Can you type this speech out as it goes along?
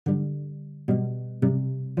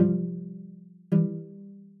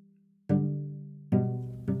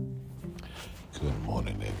Good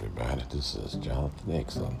morning, everybody. This is Jonathan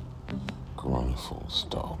Nixon, Grown Folks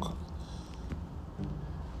Talk,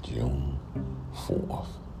 June 4th,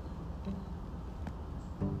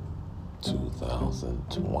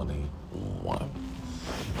 2021.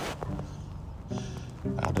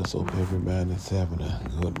 I just hope everybody's having a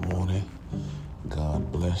good morning.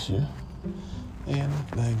 God bless you. And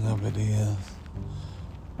the thing of it is,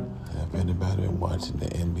 have anybody been watching the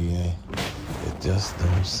NBA? It just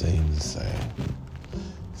don't seem the same.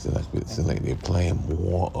 Seems like they're playing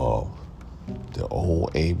more of the old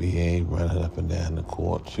ABA, running up and down the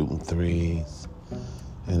court, shooting threes,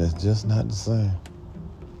 and it's just not the same.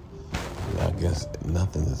 I guess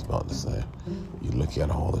nothing is about the same. You look at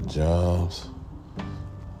all the jobs,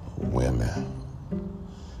 women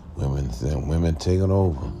taking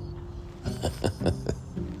over.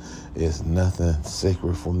 It's nothing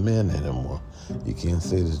sacred for men anymore. You can't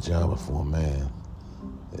say this job is for a man.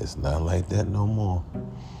 It's not like that no more.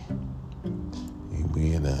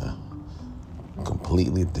 We're in a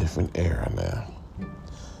completely different era now.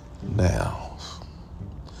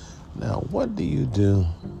 Now, what do you do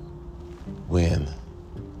when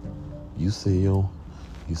you see your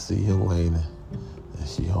lady and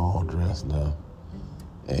she all dressed up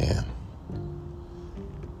and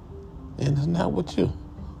it's not with you?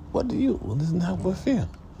 What do you? Well, it's not with you.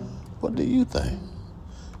 What do you think?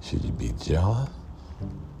 Should you be jealous?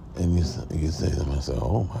 And you say to myself,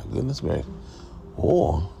 "Oh my goodness gracious,"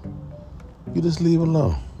 or you just leave it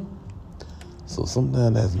alone. So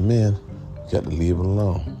sometimes as men, you got to leave it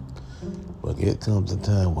alone. But it comes a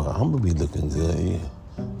time where I'm gonna be looking good. Yeah,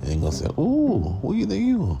 ain't gonna say, "Ooh, who you think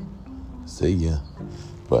you?" See ya.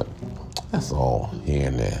 But that's all here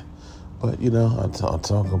and there. But I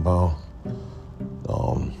talk about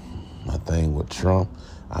my thing with Trump.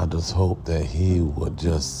 I just hope that he would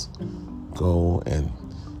just go and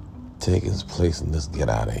take his place and just get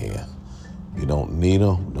out of here. You don't need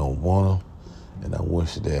him, don't want him, and I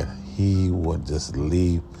wish that he would just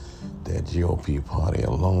leave that GOP party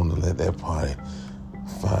alone and let that party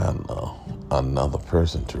find another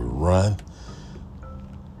person to run.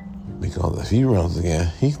 Because if he runs again,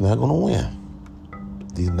 he's not going to win.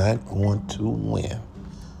 He's not going to win.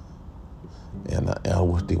 And I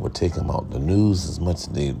wish they would take him out the news as much as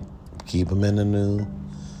they keep him in the news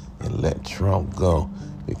and let Trump go.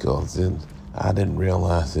 Because I didn't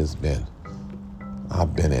realize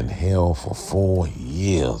I've been in hell for 4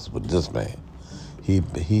 years with this man. He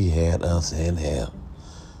had us in hell.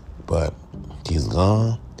 But he's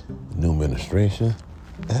gone. New administration.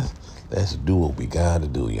 Let's do what we got to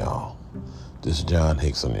do, y'all. This is John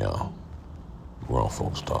Hickson, y'all. Grown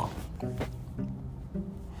Folks Talk.